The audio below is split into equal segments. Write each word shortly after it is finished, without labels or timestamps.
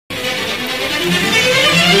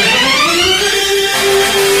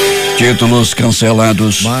Títulos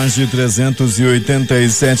cancelados. Mais de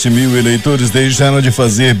 387 mil eleitores deixaram de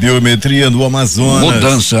fazer biometria no Amazonas.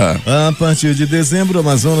 Mudança. A partir de dezembro, o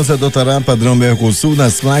Amazonas adotará padrão Mercosul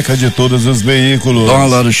nas placas de todos os veículos.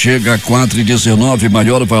 Dólar chega a 4,19,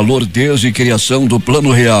 maior valor desde criação do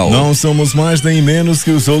Plano Real. Não somos mais nem menos que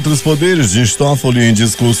os outros poderes, diz Toffoli em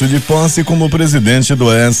discurso de posse como presidente do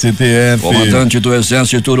STF. Comandante do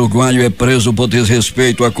Exército Uruguaio é preso por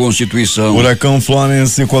desrespeito à Constituição. Furacão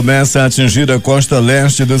Florence começa a atingir a costa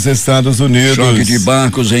leste dos Estados Unidos. Choque de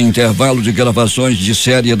barcos em intervalo de gravações de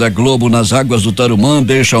série da Globo nas águas do Tarumã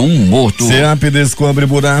deixa um morto. SEAP descobre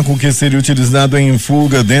buraco que seria utilizado em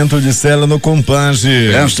fuga dentro de cela no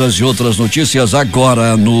Compage. Estas e outras notícias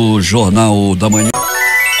agora no Jornal da Manhã.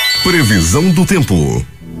 Previsão do tempo.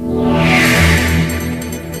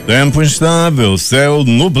 Tempo instável, céu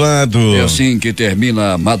nublado. É assim que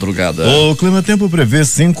termina a madrugada. O clima-tempo prevê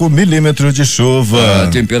 5 milímetros de chuva. A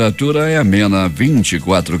temperatura é amena,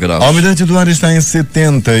 24 graus. A umidade do ar está em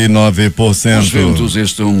 79%. Os ventos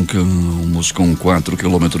estão calmos com 4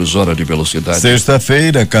 km/h de velocidade.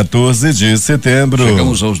 Sexta-feira, 14 de setembro.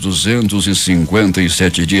 Chegamos aos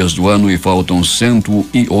 257 dias do ano e faltam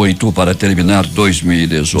 108 para terminar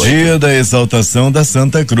 2018. Dia da exaltação da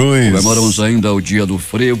Santa Cruz. Comemoramos ainda o dia do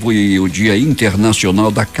frevo e o Dia Internacional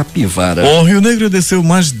da Capivara. O Rio Negro desceu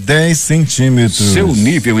mais 10 centímetros. Seu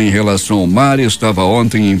nível em relação ao mar estava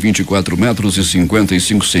ontem em 24 metros e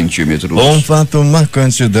 55 centímetros. Um fato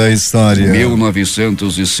marcante da história.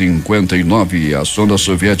 1959, a sonda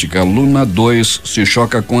soviética Luna 2 se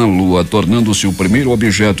choca com a Lua, tornando-se o primeiro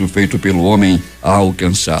objeto feito pelo homem a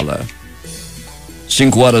alcançá-la.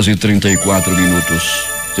 5h34.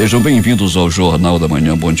 Sejam bem-vindos ao Jornal da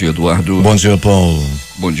Manhã. Bom dia, Eduardo. Bom dia, Paulo.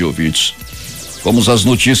 Bom dia, ouvintes. Vamos às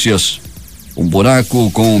notícias. Um buraco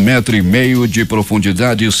com 1,5 metro de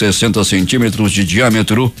profundidade e 60 centímetros de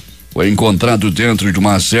diâmetro foi encontrado dentro de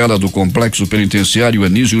uma cela do complexo penitenciário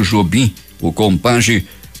Anísio Jobim, o Compage,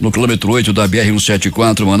 no quilômetro 8 da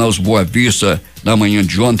BR-174, Manaus Boa Vista, na manhã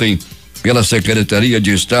de ontem, pela Secretaria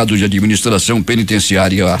de Estado de Administração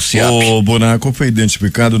Penitenciária, a SEAP. O buraco foi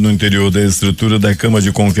identificado no interior da estrutura da cama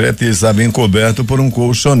de concreto e estava encoberto por um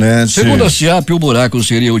colchonete. Segundo a SEAP, o buraco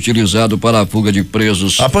seria utilizado para a fuga de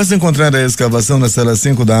presos. Após encontrar a escavação na cela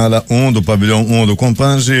 5 da ala 1 do pavilhão 1 do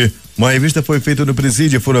Compage, uma revista foi feita no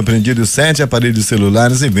presídio e foram apreendidos 7 aparelhos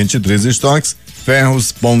celulares e 23 estoques,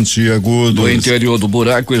 ferros pontiagudos. No interior do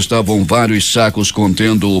buraco estavam vários sacos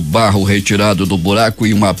contendo o barro retirado do buraco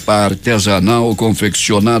e uma pá artesanal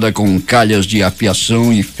confeccionada com calhas de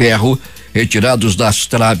afiação e ferro retirados das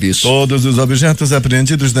traves. Todos os objetos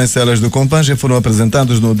apreendidos nas celas do Compage foram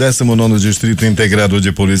apresentados no 19º Distrito Integrado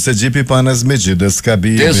de Polícia DIP para as medidas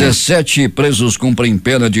cabíveis. 17 presos cumprem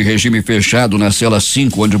pena de regime fechado na cela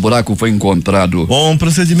 5, onde o buraco foi encontrado. Um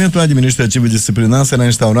procedimento administrativo disciplinar será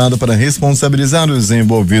instaurado para responsabilizar os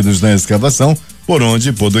envolvidos na escavação, por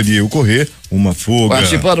onde poderia ocorrer uma fuga.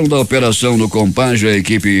 Participaram da operação no Compage a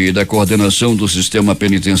equipe da coordenação do sistema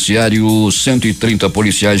penitenciário, 130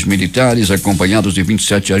 policiais militares, acompanhados de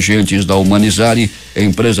 27 agentes da Humanizare,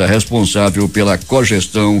 empresa responsável pela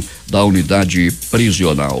cogestão da unidade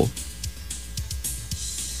prisional.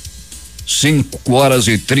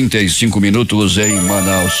 5h35 em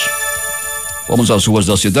Manaus. Vamos às ruas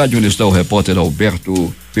da cidade, onde está o repórter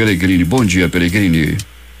Alberto Pelegrini. Bom dia, Pelegrini.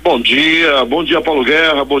 Bom dia Paulo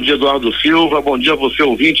Guerra, bom dia Eduardo Silva, bom dia você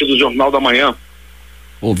ouvinte do Jornal da Manhã.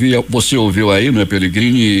 Você ouviu aí, né,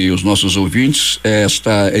 Pelegrini, e os nossos ouvintes,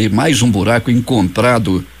 mais um buraco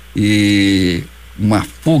encontrado e uma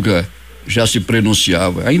fuga já se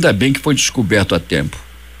prenunciava. Ainda bem que foi descoberto a tempo.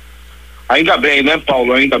 Ainda bem, né,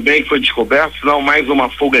 Paulo? Ainda bem que foi descoberto, senão mais uma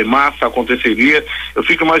fuga em massa aconteceria. Eu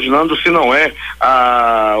fico imaginando se não é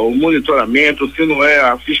o monitoramento, se não é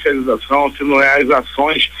a fiscalização, se não é as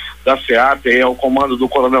ações da SEAP, ao comando do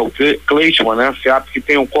coronel Kleichmann, né? A SEAP que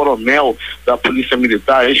tem um coronel da Polícia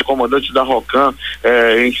Militar, ex-comandante da ROCAM,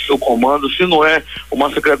 em seu comando, se não é uma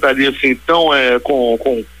secretaria assim tão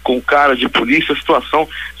com cara de polícia, a situação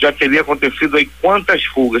já teria acontecido aí quantas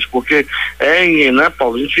fugas, porque né,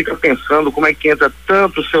 Paulo, a gente fica pensando como é que entra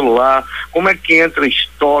tanto celular, como é que entra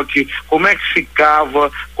estoque, como é que se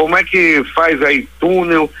cava, como é que faz aí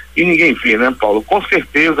túnel e ninguém vê, né, Paulo? Com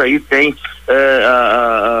certeza aí tem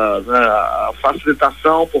a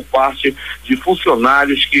facilitação por parte de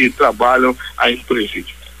funcionários que trabalham aí no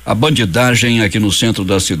presídio. A bandidagem aqui no centro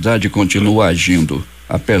da cidade continua agindo,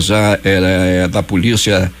 apesar da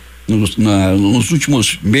polícia nos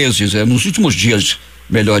últimos meses, nos últimos dias,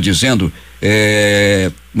 melhor dizendo,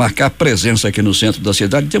 marcar presença aqui no centro da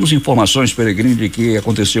cidade. Temos informações, Pelegrini, de que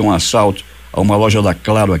aconteceu um assalto a uma loja da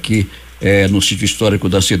Claro aqui no sítio histórico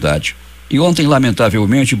da cidade. E ontem,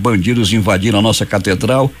 lamentavelmente, bandidos invadiram a nossa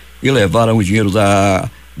catedral e levaram o dinheiro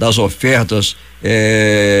das ofertas,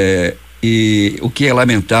 e o que é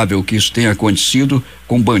lamentável que isso tenha acontecido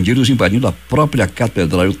com bandidos invadindo a própria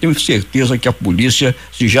catedral. Eu tenho certeza que a polícia,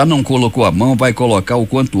 se já não colocou a mão, vai colocar o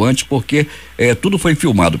quanto antes, porque tudo foi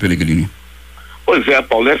filmado, Pelegrini. Pois é,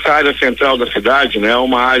 Paulo, essa área central da cidade, né, é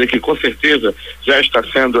uma área que com certeza já está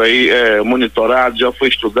sendo aí monitorado, já foi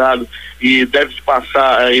estudado e deve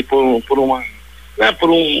passar aí por um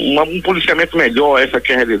policiamento melhor. Essa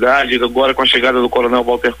que é a realidade. Agora, com a chegada do Coronel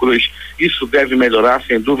Walter Cruz, isso deve melhorar,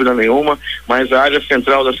 sem dúvida nenhuma, mas a área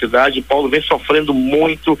central da cidade, Paulo, vem sofrendo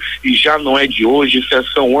muito e já não é de hoje,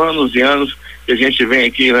 são anos e anos que a gente vem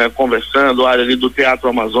aqui, né, conversando, a área ali do Teatro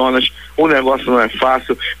Amazonas, o negócio não é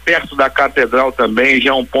fácil, perto da catedral também,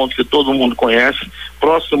 já é um ponto que todo mundo conhece,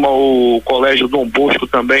 próximo ao Colégio Dom Bosco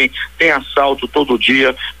também tem assalto todo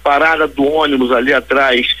dia, parada do ônibus ali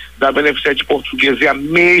atrás da Beneficente Portuguesa é a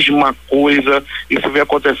mesma coisa, isso vem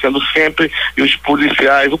acontecendo sempre, e os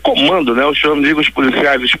policiais, o comando, né, eu não digo os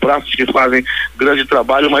policiais, os praças que fazem grande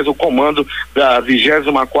trabalho, mas o comando da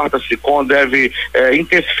 24ª SICOM deve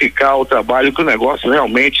intensificar o trabalho, que o negócio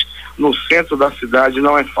realmente no centro da cidade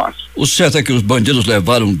não é fácil. O certo é que os bandidos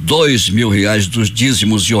levaram R$2.000 dos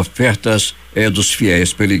dízimos e ofertas dos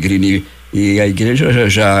fiéis, Pelegrini, e a igreja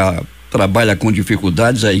já trabalha com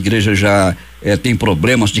dificuldades, a igreja já tem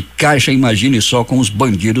problemas de caixa, imagine só, com os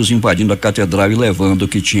bandidos invadindo a catedral e levando o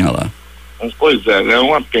que tinha lá. Pois é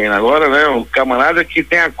uma pena. Agora, né, o camarada que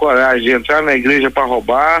tem a coragem de entrar na igreja para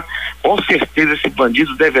roubar, com certeza esse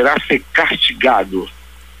bandido deverá ser castigado,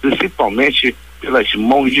 principalmente pelas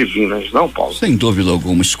mãos divinas, não, Paulo? Sem dúvida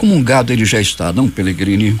alguma, excomungado ele já está, não,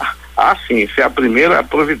 Pelegrini? Sim, essa é a primeira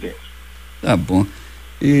providência. Tá bom.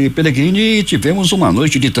 E, Pelegrini, tivemos uma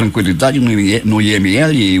noite de tranquilidade no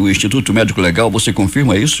IML, o Instituto Médico Legal, você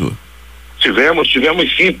confirma isso? Tivemos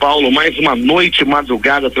sim, Paulo, mais uma noite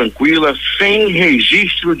madrugada tranquila, sem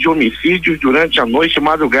registro de homicídios durante a noite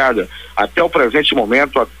madrugada. Até o presente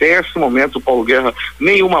momento, até esse momento, Paulo Guerra,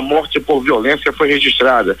 nenhuma morte por violência foi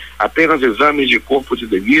registrada. Apenas exames de corpo de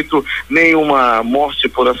delito, nenhuma morte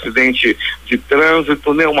por acidente de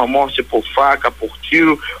trânsito, nenhuma morte por faca, por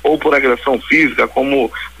tiro ou por agressão física,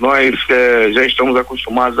 como nós já estamos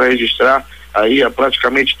acostumados a registrar aí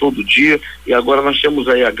praticamente todo dia, e agora nós temos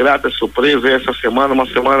aí a grata surpresa essa semana, uma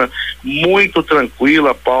semana muito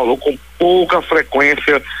tranquila, Paulo, com pouca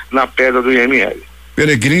frequência na pedra do IML.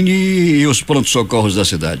 Pelegrini e os prontos-socorros da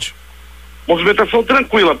cidade? Movimentação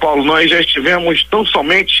tranquila, Paulo. Nós já estivemos tão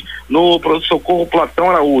somente no pronto-socorro Platão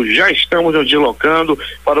Araújo. Já estamos nos deslocando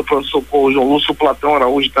para o pronto-socorro João Lúcio Platão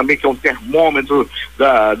Araújo também, que é um termômetro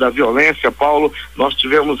da violência, Paulo. Nós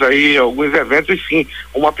tivemos aí alguns eventos e sim,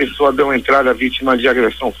 uma pessoa deu entrada vítima de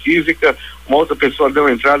agressão física, uma outra pessoa deu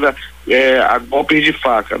entrada a golpes de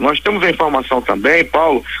faca. Nós temos a informação também,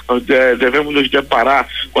 Paulo, nós devemos nos deparar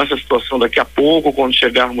com essa situação daqui a pouco, quando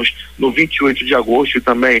chegarmos no 28 de agosto e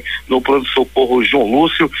também no pronto-socorro João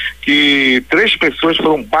Lúcio, que 3 pessoas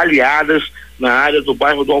foram baleadas na área do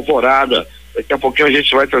bairro do Alvorada. Daqui a pouquinho a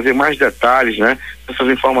gente vai trazer mais detalhes, né, dessas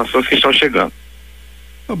informações que estão chegando.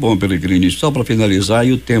 Tá bom, Pelegrini, só para finalizar,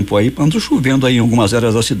 e o tempo aí, andou chovendo aí em algumas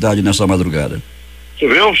áreas da cidade nessa madrugada.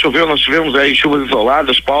 Choveu, nós tivemos aí chuvas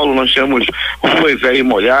isoladas, Paulo, nós temos ruas aí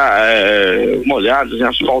molhadas, em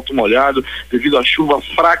asfalto molhado, devido à chuva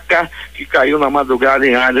fraca que caiu na madrugada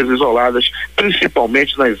em áreas isoladas,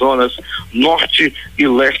 principalmente nas zonas norte e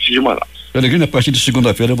leste de Manaus. Pelegrini, a partir de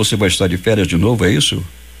segunda-feira você vai estar de férias de novo, é isso?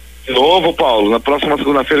 De novo, Paulo, na próxima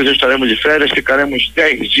segunda-feira já estaremos de férias, ficaremos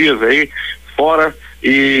 10 dias aí fora,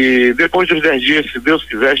 e depois dos 10 dias, se Deus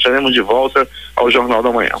quiser, estaremos de volta ao Jornal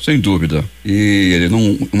da Manhã. Sem dúvida. E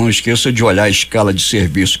não esqueça de olhar a escala de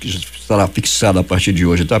serviço que estará fixada a partir de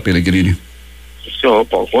hoje, tá, Pelegrini? Senhor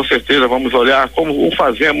Paulo, com certeza vamos olhar como o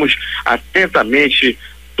fazemos atentamente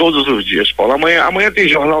todos os dias, Paulo. Amanhã tem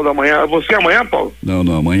Jornal da Manhã. Você amanhã, Paulo? Não,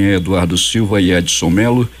 amanhã é Eduardo Silva e Edson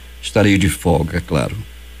Melo. Estarei de folga, é claro.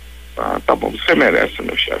 Tá bom, você merece,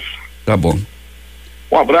 meu chefe. Tá bom.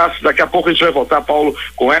 Um abraço, daqui a pouco a gente vai voltar, Paulo,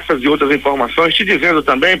 com essas e outras informações, te dizendo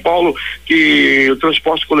também, Paulo, que o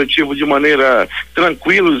transporte coletivo de maneira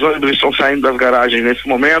tranquila, os ônibus estão saindo das garagens nesse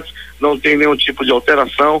momento, não tem nenhum tipo de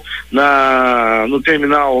alteração no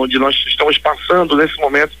terminal onde nós estamos passando nesse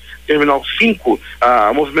momento, terminal 5,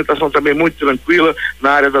 a movimentação também muito tranquila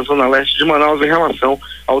na área da zona leste de Manaus em relação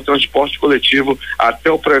ao transporte coletivo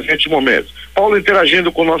até o presente momento. Paulo,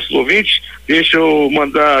 interagindo com nossos ouvintes, Deixa eu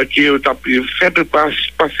mandar aqui, o Itapi sempre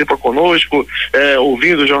participa conosco,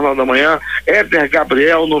 ouvindo o Jornal da Manhã. Éder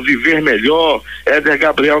Gabriel no Viver Melhor,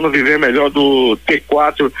 do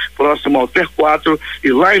T4, próximo ao T4,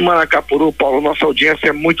 e lá em Manacapuru, Paulo, nossa audiência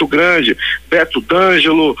é muito grande. Beto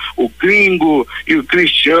D'Angelo, o Gringo e o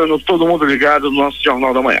Cristiano, todo mundo ligado no nosso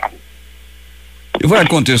Jornal da Manhã. E vai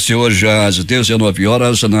acontecer hoje às 19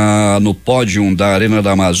 horas no pódio da Arena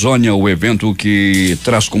da Amazônia, o evento que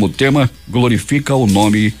traz como tema Glorifica o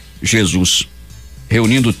Nome Jesus,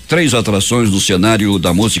 reunindo 3 atrações do cenário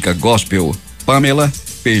da música gospel: Pamela,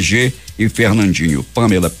 PG e Fernandinho.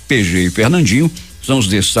 Pamela, PG e Fernandinho são os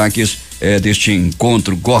destaques deste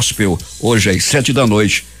encontro gospel hoje às 7 da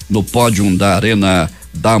noite no pódio da Arena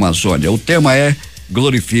da Amazônia. O tema é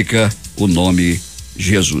Glorifica o Nome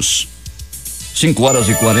Jesus.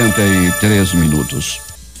 5:43.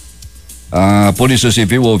 A Polícia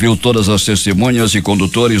Civil ouviu todas as testemunhas e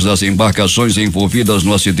condutores das embarcações envolvidas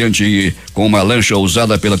no acidente com uma lancha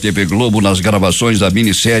usada pela TV Globo nas gravações da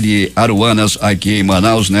minissérie Aruanas aqui em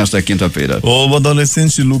Manaus nesta quinta-feira. O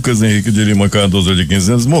adolescente Lucas Henrique de Lima Cardoso, de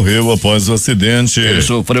 15 anos, morreu após o acidente. Ele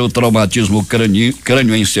sofreu traumatismo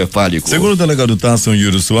crânioencefálico. Segundo o delegado Tasson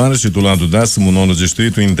Yuri Soares, titular do 19º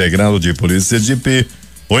Distrito Integrado de Polícia de IP,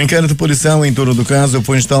 o inquérito policial em torno do caso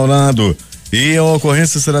foi instaurado e a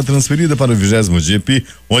ocorrência será transferida para o 20º DIP,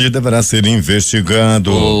 onde deverá ser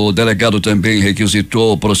investigado. O delegado também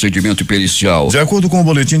requisitou o procedimento pericial. De acordo com o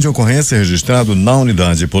boletim de ocorrência registrado na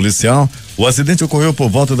unidade policial, o acidente ocorreu por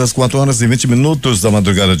volta das 4:20 da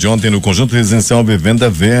madrugada de ontem no conjunto residencial Vivenda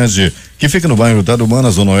Verde, que fica no bairro Tarumã, na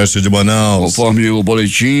zona oeste de Manaus. Conforme o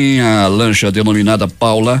boletim, a lancha denominada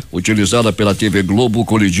Paula, utilizada pela TV Globo,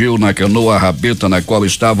 colidiu na canoa rabeta na qual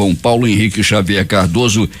estavam Paulo Henrique Xavier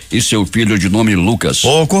Cardoso e seu filho de nome Lucas.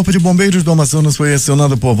 O Corpo de Bombeiros do Amazonas foi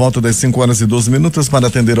acionado por volta das 5:12 para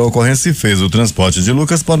atender a ocorrência e fez o transporte de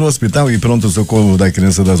Lucas para o hospital e pronto-socorro da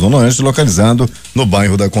criança da zona oeste, localizado no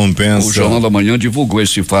bairro da Compensa. O Jornal da Manhã divulgou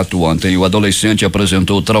esse fato ontem. O adolescente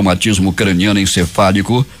apresentou traumatismo craniano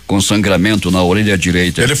encefálico com sangramento na orelha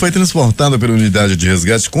direita. Ele foi transportado pela unidade de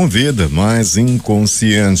resgate com vida, mas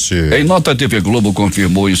inconsciente. Em nota, a TV Globo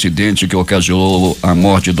confirmou o incidente que ocasionou a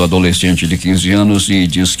morte do adolescente de 15 anos e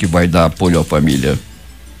diz que vai dar apoio à família.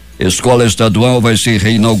 Escola estadual vai ser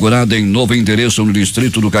reinaugurada em novo endereço no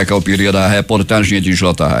distrito do Cacaupireira. A reportagem é de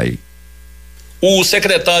J.Ray. O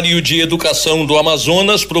secretário de Educação do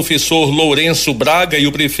Amazonas, professor Lourenço Braga, e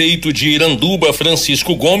o prefeito de Iranduba,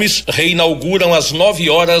 Francisco Gomes, reinauguram às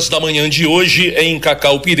 9h da manhã de hoje, em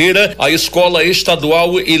Cacaupireira, a Escola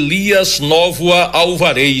Estadual Elias Nóvoa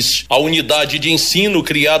Alvarez. A unidade de ensino,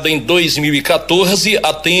 criada em 2014,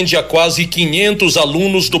 atende a quase 500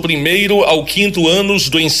 alunos do 1º ao 5º anos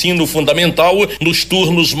do ensino fundamental, nos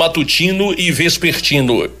turnos matutino e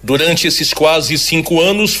vespertino. Durante esses quase 5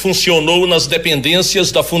 anos, funcionou nas dependências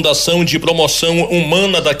da Fundação de Promoção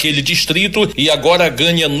Humana daquele distrito e agora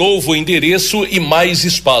ganha novo endereço e mais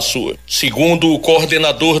espaço. Segundo o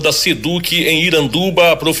coordenador da SEDUC em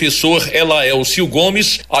Iranduba, professor Elaelcio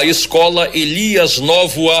Gomes, a escola Elias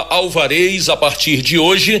Nóvoa Alvarez, a partir de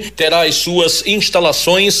hoje, terá as suas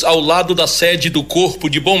instalações ao lado da sede do Corpo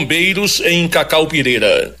de Bombeiros em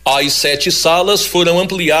Cacaupireira. As 7 salas foram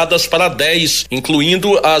ampliadas para 10,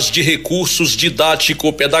 incluindo as de recursos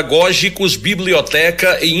didático-pedagógicos,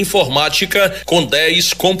 biblioteca e informática, com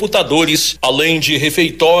 10 computadores, além de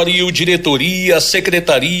refeitório, diretoria,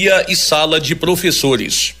 secretaria e sala de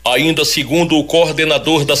professores. Ainda segundo o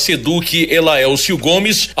coordenador da SEDUC, Elaelcio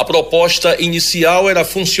Gomes, a proposta inicial era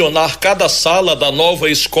funcionar cada sala da nova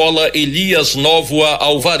escola Elias Nóvoa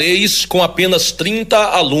Alvarez com apenas 30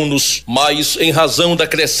 alunos, mas em razão da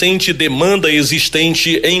crescente demanda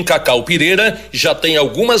existente em Cacaupireira, já tem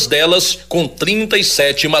algumas delas com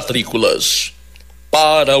 37 matrículas.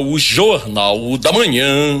 Para o Jornal da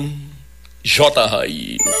Manhã,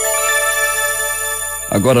 J.Ray.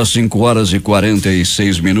 Agora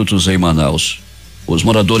 5:46 em Manaus. Os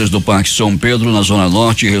moradores do Parque São Pedro, na Zona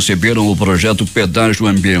Norte, receberam o projeto Pedágio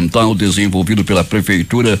Ambiental desenvolvido pela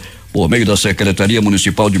Prefeitura por meio da Secretaria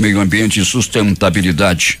Municipal de Meio Ambiente e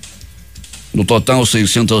Sustentabilidade. No total,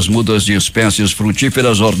 600 mudas de espécies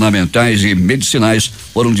frutíferas, ornamentais e medicinais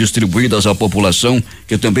foram distribuídas à população,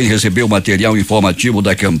 que também recebeu material informativo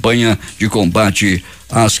da campanha de combate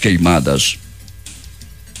às queimadas.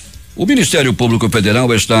 O Ministério Público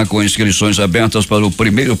Federal está com inscrições abertas para o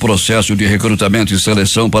primeiro processo de recrutamento e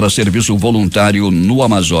seleção para serviço voluntário no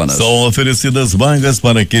Amazonas. São oferecidas vagas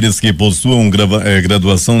para aqueles que possuam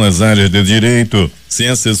graduação nas áreas de Direito,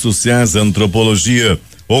 Ciências Sociais, Antropologia,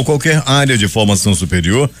 ou qualquer área de formação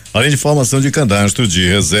superior, além de formação de cadastro de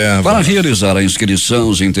reserva. Para realizar a inscrição,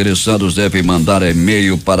 os interessados devem mandar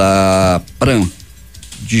e-mail para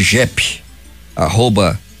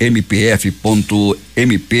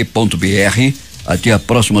pran.digep@mpf.mp.br até a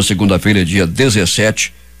próxima segunda-feira, dia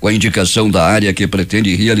 17, com a indicação da área que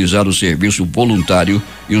pretende realizar o serviço voluntário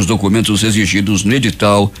e os documentos exigidos no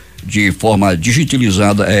edital de forma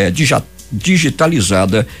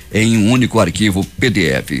digitalizada em um único arquivo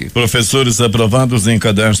PDF. Professores aprovados em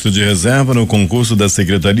cadastro de reserva no concurso da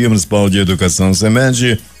Secretaria Municipal de Educação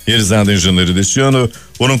SEMED, realizado em janeiro deste ano,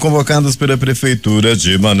 foram convocados pela Prefeitura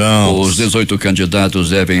de Manaus. Os 18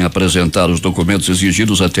 candidatos devem apresentar os documentos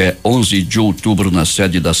exigidos até 11 de outubro na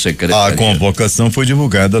sede da Secretaria. A convocação foi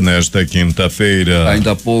divulgada nesta quinta-feira.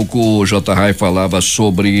 Ainda há pouco o J.Ray falava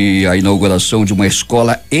sobre a inauguração de uma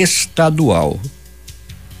escola estadual,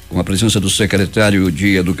 com a presença do secretário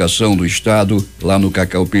de Educação do Estado lá no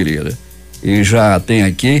Cacau Pereira. E já tem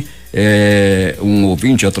aqui um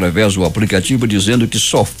ouvinte através do aplicativo dizendo que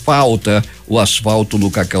só falta o asfalto no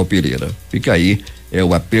Cacau Pereira. Fica aí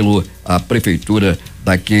o apelo à prefeitura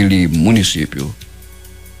daquele município.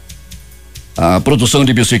 A produção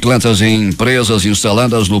de bicicletas em empresas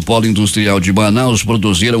instaladas no Polo Industrial de Manaus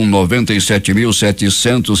produziram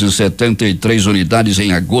 97.773 unidades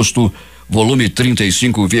em agosto, volume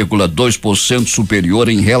 35,2% superior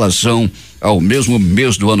em relação ao mesmo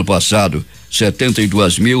mês do ano passado,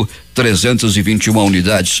 72.321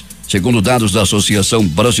 unidades, segundo dados da Associação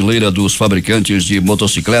Brasileira dos Fabricantes de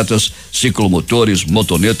Motocicletas, Ciclomotores,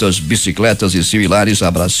 Motonetas, Bicicletas e similares,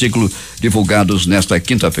 Abraciclo, divulgados nesta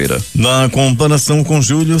quinta-feira. Na comparação com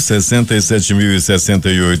julho,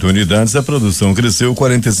 67.068 unidades, a produção cresceu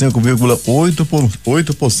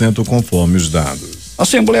 45,8% conforme os dados. A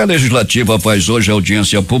Assembleia Legislativa faz hoje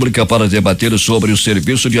audiência pública para debater sobre o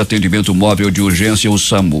Serviço de Atendimento Móvel de Urgência, o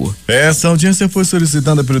SAMU. Essa audiência foi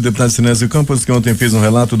solicitada pelo deputado Sinésio Campos, que ontem fez um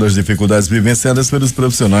relato das dificuldades vivenciadas pelos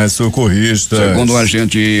profissionais socorristas. Segundo o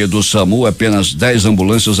agente do SAMU, apenas 10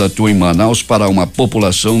 ambulâncias atuam em Manaus para uma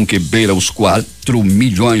população que beira os 4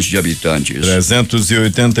 milhões de habitantes.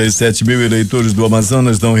 387 mil eleitores do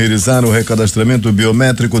Amazonas não realizaram o recadastramento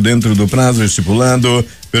biométrico dentro do prazo estipulado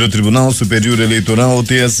pelo Tribunal Superior Eleitoral,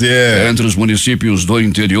 TSE. Entre os municípios do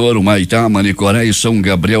interior, Humaitá, Manicoré e São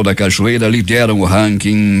Gabriel da Cachoeira lideram o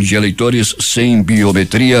ranking de eleitores sem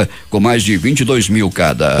biometria, com mais de 22 mil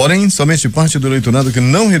cada. Porém, somente parte do eleitorado que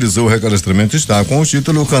não realizou o recadastramento está com o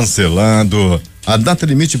título cancelado. A data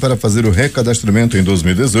limite para fazer o recadastramento em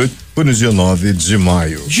 2018 foi no dia 9 de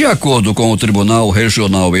maio. De acordo com o Tribunal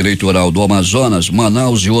Regional Eleitoral do Amazonas,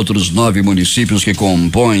 Manaus e outros 9 municípios que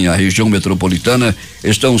compõem a região metropolitana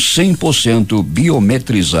estão 100%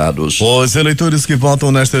 biometrizados. Os eleitores que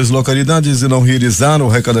votam nestas localidades e não realizaram o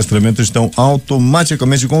recadastramento estão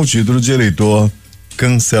automaticamente com o título de eleitor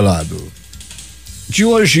cancelado. De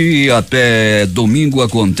hoje até domingo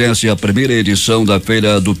acontece a primeira edição da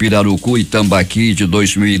Feira do Pirarucu e Tambaqui de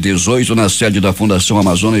 2018 na sede da Fundação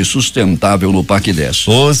Amazônia Sustentável no Parque 10.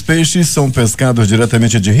 Os peixes são pescados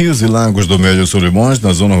diretamente de rios e lagos do Médio Solimões,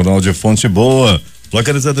 na zona rural de Fonte Boa,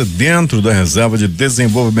 localizada dentro da Reserva de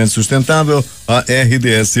Desenvolvimento Sustentável, a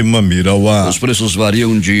RDS Mamirauá. Os preços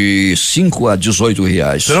variam de 5 a 18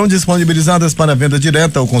 reais. Serão disponibilizadas para venda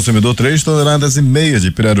direta ao consumidor 3,5 toneladas de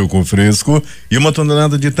pirarucu fresco e 1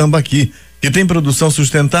 tonelada de tambaqui, que tem produção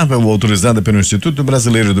sustentável autorizada pelo Instituto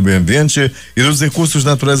Brasileiro do Meio Ambiente e dos Recursos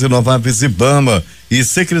Naturais Renováveis, IBAMA, e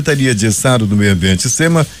Secretaria de Estado do Meio Ambiente,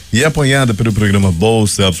 SEMA, e apoiada pelo programa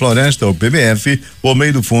Bolsa Floresta, o PBF, por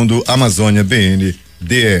meio do Fundo Amazônia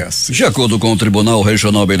BNDES. De acordo com o Tribunal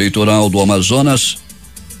Regional Eleitoral do Amazonas,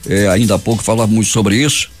 ainda há pouco falávamos sobre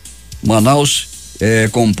isso, Manaus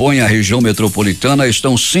compõe a região metropolitana,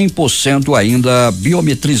 estão 100% ainda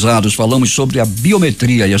biometrizados. Falamos sobre a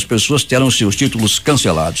biometria e as pessoas terão seus títulos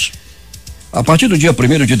cancelados. A partir do dia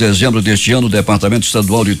 1º de dezembro deste ano, o Departamento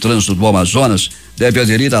Estadual de Trânsito do Amazonas deve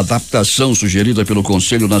aderir à adaptação sugerida pelo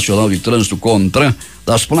Conselho Nacional de Trânsito, CONTRAN,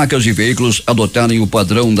 das placas de veículos adotarem o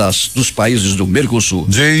padrão dos países do Mercosul.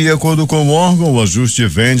 De acordo com o órgão, o ajuste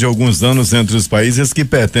vem de alguns anos entre os países que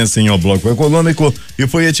pertencem ao bloco econômico e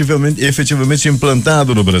foi efetivamente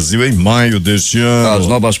implantado no Brasil em maio deste ano. As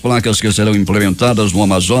novas placas que serão implementadas no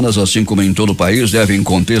Amazonas, assim como em todo o país, devem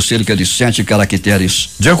conter cerca de 7 caracteres.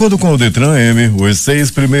 De acordo com o Detran M, os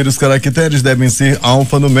 6 primeiros caracteres devem ser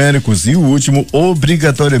alfanuméricos e o último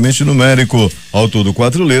obrigatoriamente numérico. Ao todo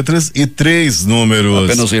 4 letras e 3 números.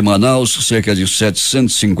 Apenas em Manaus, cerca de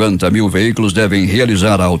 750 mil veículos devem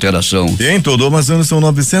realizar a alteração. E em todo o Amazonas são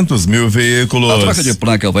 900 mil veículos. A troca de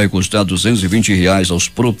placa vai custar R$220 aos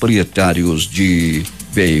proprietários de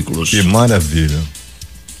veículos. Que maravilha.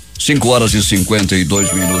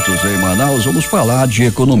 5h52 em Manaus. Vamos falar de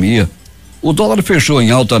economia. O dólar fechou em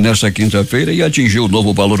alta nesta quinta-feira e atingiu o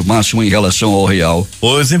novo valor máximo em relação ao real.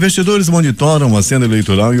 Os investidores monitoram a cena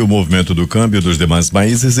eleitoral e o movimento do câmbio dos demais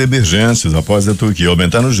países emergentes após a Turquia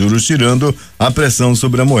aumentar os juros, tirando a pressão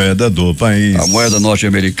sobre a moeda do país. A moeda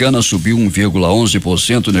norte-americana subiu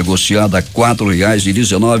 1,11%, negociada a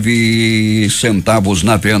R$4,19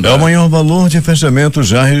 na venda. É o maior valor de fechamento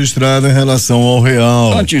já registrado em relação ao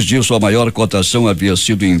real. Antes disso, a maior cotação havia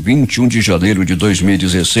sido em 21 de janeiro de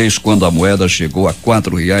 2016, quando a moeda chegou a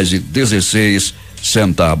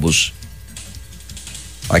R$4,16.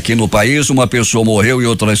 Aqui no país, uma pessoa morreu e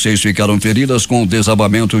outras 6 ficaram feridas com o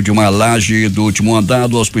desabamento de uma laje do último andar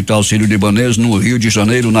do Hospital Sírio-Libanês no Rio de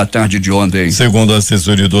Janeiro na tarde de ontem. Segundo a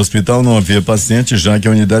assessoria do hospital, não havia paciente, já que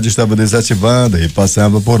a unidade estava desativada e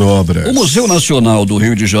passava por obras. O Museu Nacional do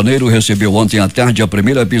Rio de Janeiro recebeu ontem à tarde a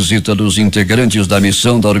primeira visita dos integrantes da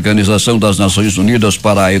missão da Organização das Nações Unidas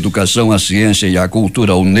para a Educação, a Ciência e a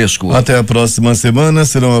Cultura, UNESCO. Até a próxima semana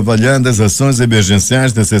serão avaliadas ações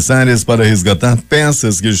emergenciais necessárias para resgatar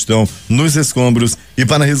peças que estão nos escombros e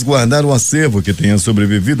para resguardar o acervo que tenha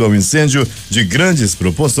sobrevivido ao incêndio de grandes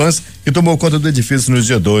proporções que tomou conta do edifício no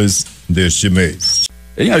dia 2 deste mês.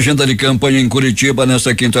 Em agenda de campanha em Curitiba,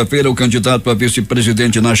 nesta quinta-feira, o candidato a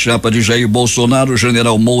vice-presidente na chapa de Jair Bolsonaro, o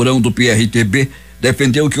general Mourão, do PRTB,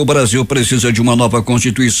 defendeu que o Brasil precisa de uma nova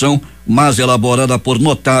Constituição, mas elaborada por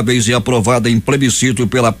notáveis e aprovada em plebiscito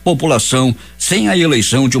pela população, sem a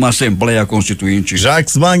eleição de uma Assembleia Constituinte.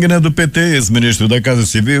 Jacques Wagner, do PT, ex-ministro da Casa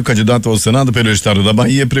Civil, candidato ao Senado pelo estado da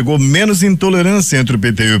Bahia, pregou menos intolerância entre o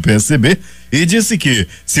PT e o PSB e disse que,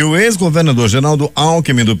 se o ex-governador Geraldo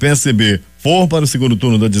Alckmin, do PSB, for para o segundo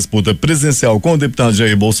turno da disputa presidencial com o deputado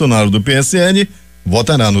Jair Bolsonaro, do PSN,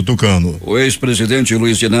 votará no Tucano. O ex-presidente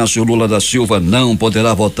Luiz Inácio Lula da Silva não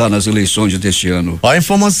poderá votar nas eleições deste ano. A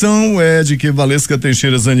informação é de que Valesca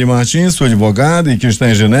Teixeira Zani Martins, sua advogada e que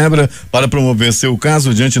está em Genebra para promover seu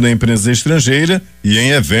caso diante da empresa estrangeira e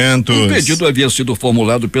em eventos. O pedido havia sido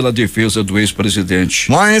formulado pela defesa do ex-presidente.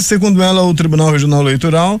 Mas, segundo ela, o Tribunal Regional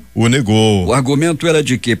Eleitoral o negou. O argumento era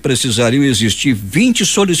de que precisariam existir 20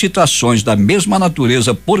 solicitações da mesma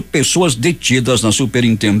natureza por pessoas detidas na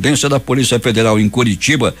Superintendência da Polícia Federal em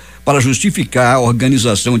Curitiba para justificar a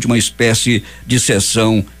organização de uma espécie de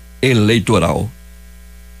sessão eleitoral.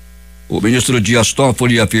 O ministro Dias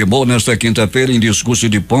Toffoli afirmou nesta quinta-feira, em discurso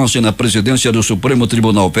de posse na presidência do Supremo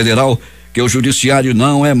Tribunal Federal, que o judiciário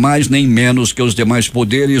não é mais nem menos que os demais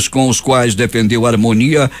poderes com os quais defendeu a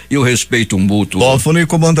harmonia e o respeito mútuo. Toffoli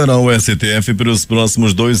comandará o STF pelos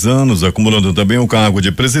próximos 2 anos, acumulando também o cargo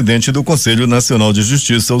de presidente do Conselho Nacional de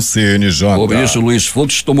Justiça, o CNJ. O ministro Luiz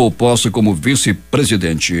Fux tomou posse como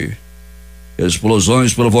vice-presidente.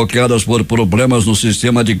 Explosões provocadas por problemas no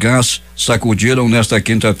sistema de gás sacudiram nesta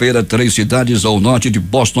quinta-feira 3 cidades ao norte de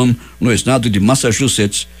Boston, no estado de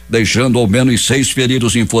Massachusetts, deixando ao menos 6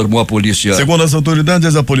 feridos, informou a polícia. Segundo as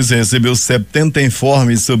autoridades, a polícia recebeu 70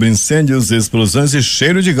 informes sobre incêndios, explosões e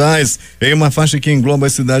cheiro de gás em uma faixa que engloba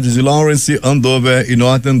as cidades de Lawrence, Andover e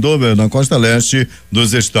North Andover, na costa leste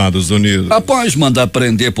dos Estados Unidos. Após mandar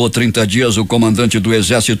prender por 30 dias o comandante do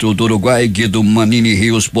Exército do Uruguai, Guido Manini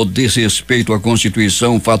Rios, por desrespeito à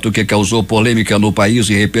Constituição, fato que causou polêmica no país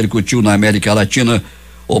e repercutiu na América Latina,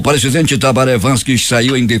 o presidente Tabarevansky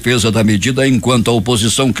saiu em defesa da medida, enquanto a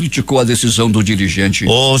oposição criticou a decisão do dirigente.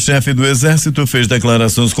 O chefe do Exército fez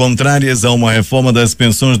declarações contrárias a uma reforma das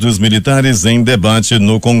pensões dos militares em debate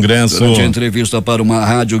no Congresso. Durante a entrevista para uma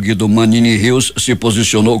rádio, Guido Manini Rios se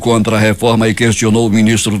posicionou contra a reforma e questionou o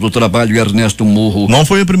ministro do Trabalho, Ernesto Murro. Não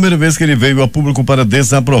foi a primeira vez que ele veio a público para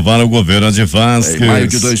desaprovar o governo de Vasquez. Em maio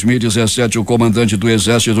de 2017, o comandante do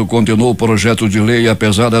Exército condenou o projeto de lei,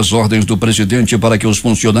 apesar das ordens do presidente para que os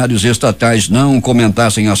funcionários estatais não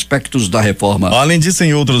comentassem aspectos da reforma. Além disso,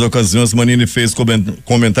 em outras ocasiões, Manini fez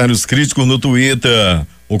comentários críticos no Twitter.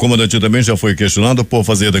 O comandante também já foi questionado por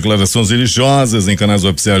fazer declarações religiosas em canais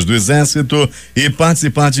oficiais do Exército e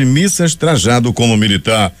participar de missas trajado como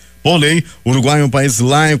militar. Por lei, o Uruguai é um país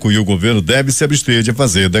laico e o governo deve se abster de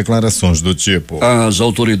fazer declarações do tipo. As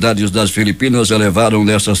autoridades das Filipinas elevaram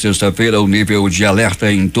nesta sexta-feira o nível de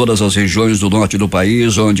alerta em todas as regiões do norte do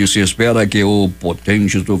país, onde se espera que o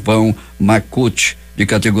potente tufão Makut, de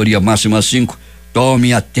categoria máxima 5,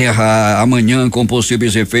 tome a terra amanhã com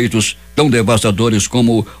possíveis efeitos tão devastadores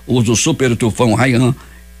como os do super tufão Haiyan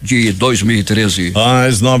de 2013.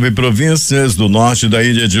 As 9 províncias do norte da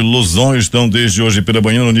ilha de Luzon estão desde hoje pela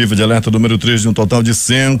manhã no nível de alerta número 3 de um total de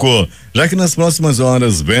 5, já que nas próximas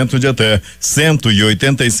horas ventos de até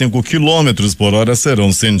 185 quilômetros por hora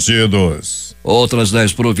serão sentidos. Outras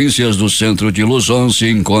 10 províncias do centro de Luzon se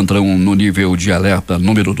encontram no nível de alerta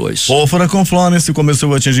número 2. O furacão Florence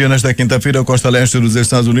começou a atingir nesta quinta-feira a costa leste dos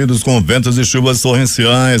Estados Unidos com ventos e chuvas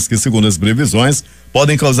torrenciais que, segundo as previsões,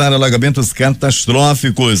 podem causar alagamentos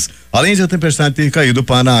catastróficos, além de a tempestade ter caído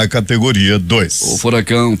para a categoria 2. O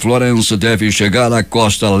furacão Florence deve chegar à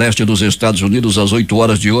costa leste dos Estados Unidos às 8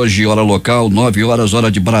 horas de hoje, hora local, 9 horas, hora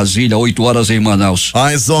de Brasília, 8 horas em Manaus.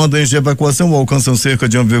 As ordens de evacuação alcançam cerca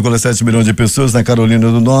de 1,7 milhão de pessoas na Carolina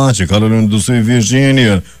do Norte, Carolina do Sul e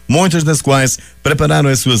Virgínia, muitas das quais prepararam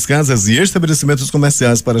as suas casas e estabelecimentos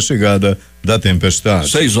comerciais para a chegada da tempestade.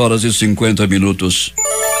 6 horas e 50 minutos.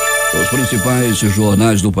 Os principais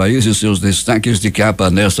jornais do país e seus destaques de capa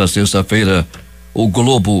nesta sexta-feira. O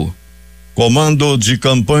Globo. Comando de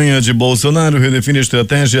campanha de Bolsonaro redefine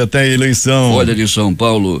estratégia até a eleição. Folha de São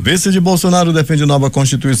Paulo. Vice de Bolsonaro defende nova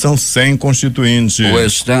Constituição sem constituinte. O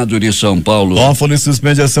Estado de São Paulo. Toffoli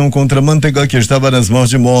suspende ação contra Manteiga que estava nas mãos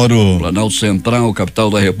de Moro. Planalto Central, capital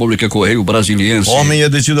da República, Correio Brasiliense. Homem é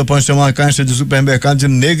detido após chamar a caixa de supermercado de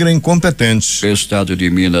negra incompetente. Estado de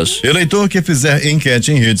Minas. Eleitor que fizer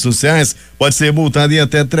enquete em redes sociais pode ser multado em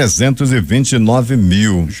até 329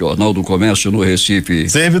 mil. Jornal do Comércio no Recife.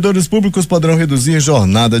 Servidores públicos poderão reduzir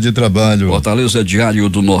jornada de trabalho. Fortaleza Diário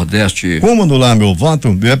do Nordeste. Como anular meu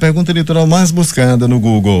voto? É a pergunta eleitoral mais buscada no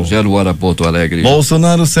Google. 0 hora Porto Alegre.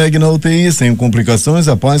 Bolsonaro segue na UTI sem complicações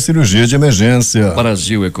após cirurgia de emergência.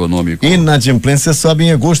 Brasil Econômico. Inadimplência sobe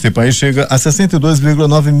em agosto e país chega a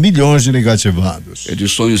 62,9 milhões de negativados.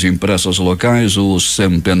 Edições impressas locais, o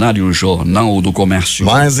centenário Jornal do Comércio.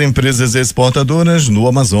 Mais empresas exportadoras no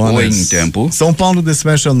Amazonas. O Em Tempo. São Paulo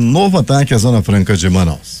despecha novo ataque à Zona Franca de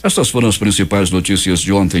Manaus. Estas foram as principais notícias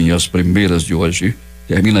de ontem e as primeiras de hoje.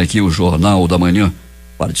 Termina aqui o Jornal da Manhã.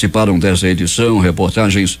 Participaram dessa edição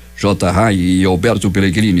reportagens J.Ray e Alberto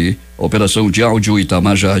Pelegrini. Operação de áudio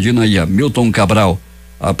Itamar, Jardina e Hamilton Cabral.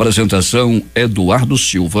 Apresentação Eduardo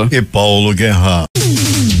Silva e Paulo Guerra.